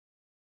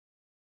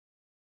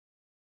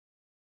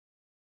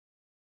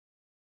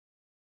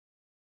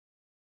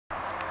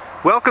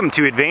Welcome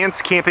to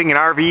Advanced Camping and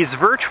RV's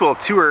virtual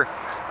tour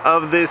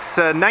of this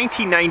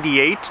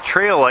 1998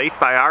 Trail Lite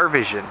by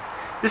R-Vision.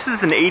 This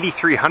is an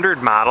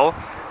 8300 model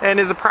and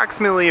is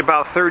approximately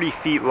about 30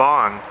 feet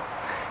long.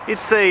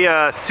 It's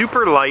a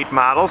super light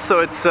model, so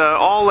it's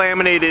all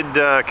laminated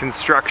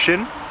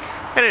construction,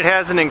 and it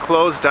has an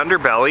enclosed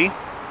underbelly.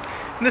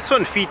 And this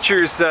one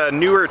features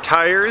newer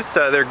tires.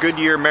 They're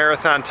Goodyear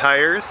Marathon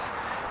tires,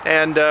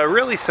 and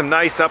really some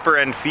nice upper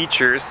end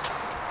features.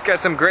 It's got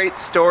some great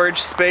storage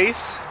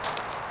space.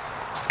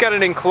 It's got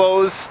an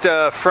enclosed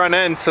front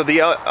end, so the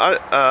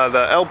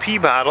LP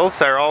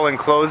bottles are all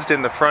enclosed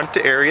in the front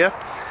area.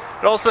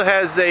 It also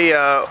has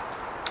a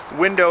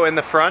window in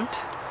the front,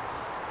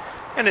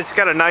 and it's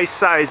got a nice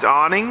size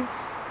awning.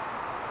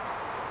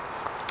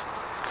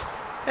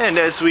 And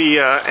as we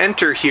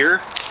enter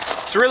here,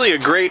 it's really a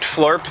great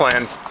floor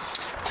plan.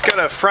 It's got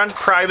a front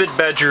private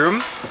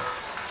bedroom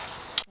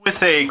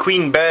with a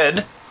queen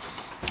bed.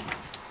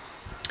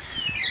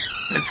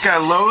 It's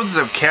got loads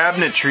of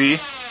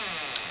cabinetry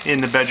in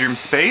the bedroom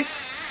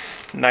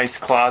space. Nice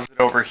closet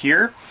over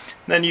here.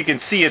 Then you can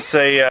see it's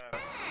a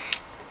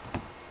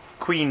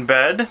queen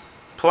bed.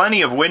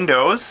 Plenty of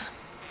windows.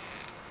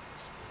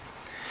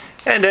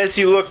 And as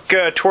you look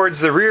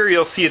towards the rear,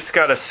 you'll see it's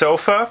got a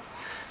sofa.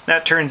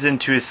 That turns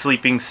into a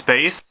sleeping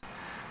space.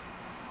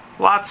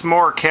 Lots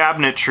more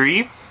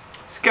cabinetry.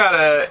 It's got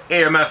a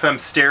AM/FM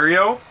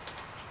stereo.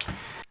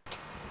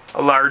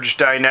 A large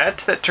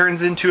dinette that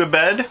turns into a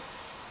bed.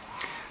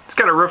 It's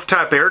got a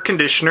rooftop air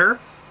conditioner,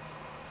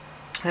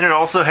 and it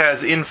also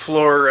has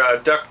in-floor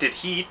ducted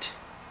heat,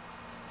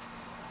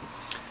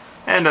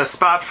 and a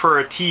spot for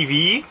a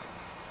TV.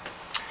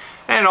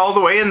 And all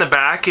the way in the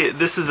back,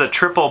 this is a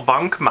triple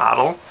bunk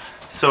model,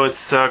 so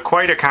it's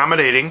quite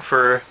accommodating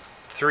for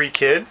 3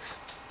 kids.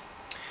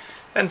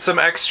 And some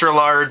extra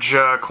large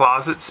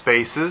closet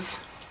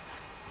spaces.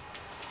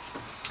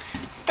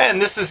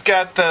 And this has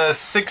got the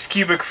 6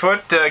 cubic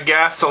foot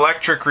gas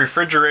electric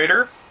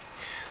refrigerator.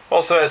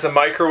 Also has a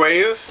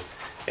microwave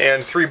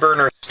and 3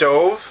 burner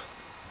stove,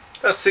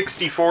 a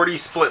 60/40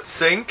 split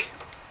sink,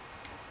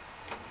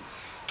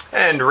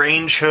 and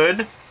range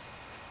hood.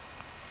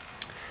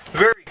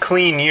 Very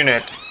clean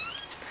unit.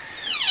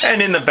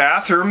 And in the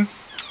bathroom,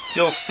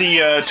 you'll see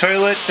a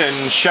toilet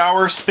and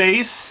shower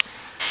space,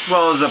 as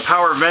well as a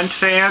power vent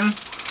fan.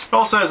 It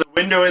also has a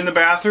window in the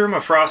bathroom, a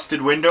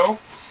frosted window,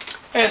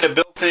 and a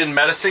built-in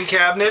medicine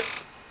cabinet,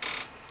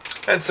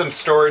 and some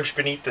storage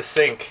beneath the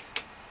sink.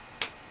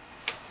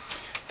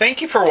 Thank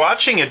you for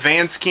watching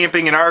Advanced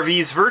Camping and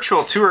RV's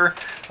virtual tour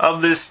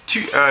of this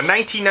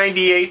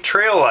 1998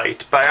 Trail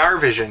Lite by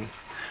R-Vision.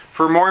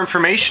 For more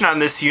information on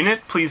this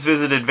unit, please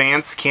visit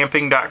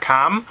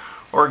advancedcamping.com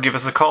or give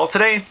us a call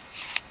today.